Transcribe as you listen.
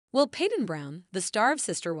Will Paedon Brown, the star of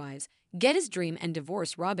Sister Wives, get his dream and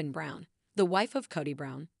divorce Robyn Brown, the wife of Kody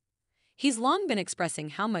Brown? He's long been expressing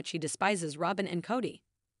how much he despises Robyn and Kody.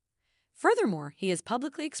 Furthermore, he has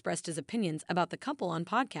publicly expressed his opinions about the couple on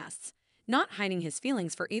podcasts, not hiding his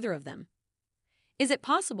feelings for either of them. Is it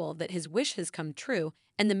possible that his wish has come true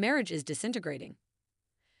and the marriage is disintegrating?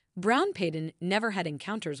 Brown Paedon never had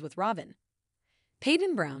encounters with Robyn.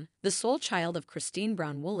 Paedon Brown, the sole child of Christine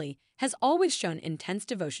Brown Woolley, has always shown intense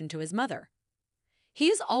devotion to his mother. He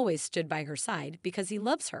has always stood by her side because he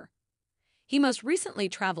loves her. He most recently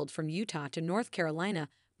traveled from Utah to North Carolina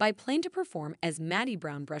by plane to perform as Maddie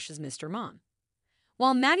Brown Brush's Mr. Mom.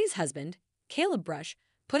 While Maddie's husband, Caleb Brush,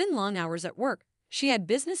 put in long hours at work, she had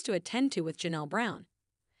business to attend to with Janelle Brown.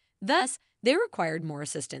 Thus, they required more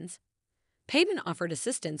assistance. Paedon offered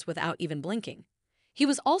assistance without even blinking. He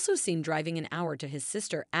was also seen driving an hour to his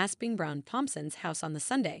sister Aspen Brown Thompson's house on the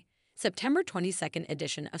Sunday, September 22nd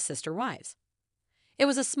edition of Sister Wives. It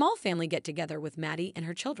was a small family get-together with Maddie and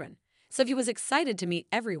her children, so he was excited to meet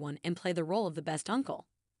everyone and play the role of the best uncle.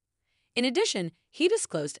 In addition, he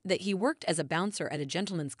disclosed that he worked as a bouncer at a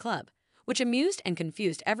gentleman's club, which amused and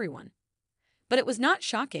confused everyone. But it was not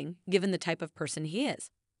shocking, given the type of person he is.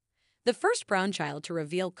 The first Brown child to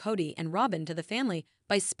reveal Kody and Robyn to the family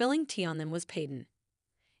by spilling tea on them was Paedon.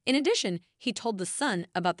 In addition, he told The Sun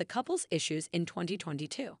about the couple's issues in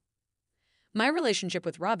 2022. "My relationship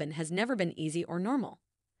with Robyn has never been easy or normal.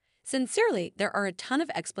 Sincerely, there are a ton of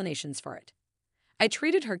explanations for it. I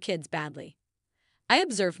treated her kids badly. I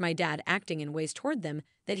observed my dad acting in ways toward them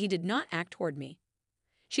that he did not act toward me.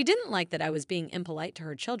 She didn't like that I was being impolite to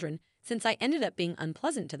her children since I ended up being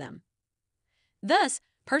unpleasant to them. Thus,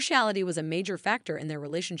 partiality was a major factor in their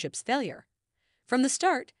relationship's failure. From the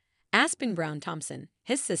start, Aspen Brown Thompson,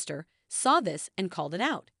 his sister, saw this and called it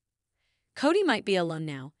out. Kody might be alone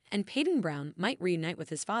now, and Paedon Brown might reunite with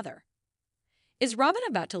his father. Is Robyn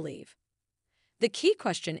about to leave? The key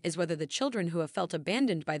question is whether the children who have felt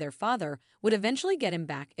abandoned by their father would eventually get him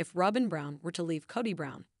back if Robyn Brown were to leave Kody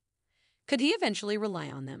Brown. Could he eventually rely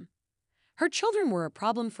on them? Her children were a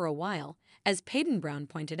problem for a while, as Paedon Brown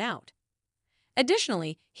pointed out.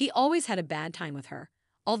 Additionally, he always had a bad time with her,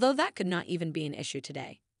 although that could not even be an issue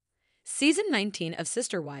today. Season 19 of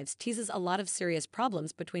Sister Wives teases a lot of serious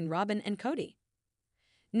problems between Robyn and Kody.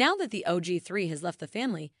 Now that the OG3 has left the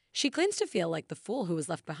family, she claims to feel like the fool who was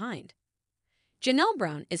left behind. Janelle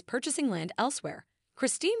Brown is purchasing land elsewhere,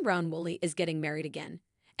 Christine Brown Woolley is getting married again,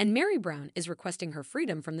 and Mary Brown is requesting her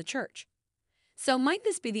freedom from the church. So might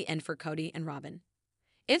this be the end for Kody and Robyn?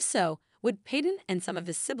 If so, would Paedon and some of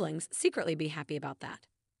his siblings secretly be happy about that?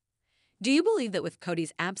 Do you believe that with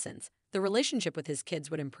Kody's absence, the relationship with his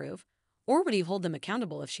kids would improve, or would he hold them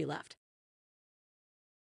accountable if she left?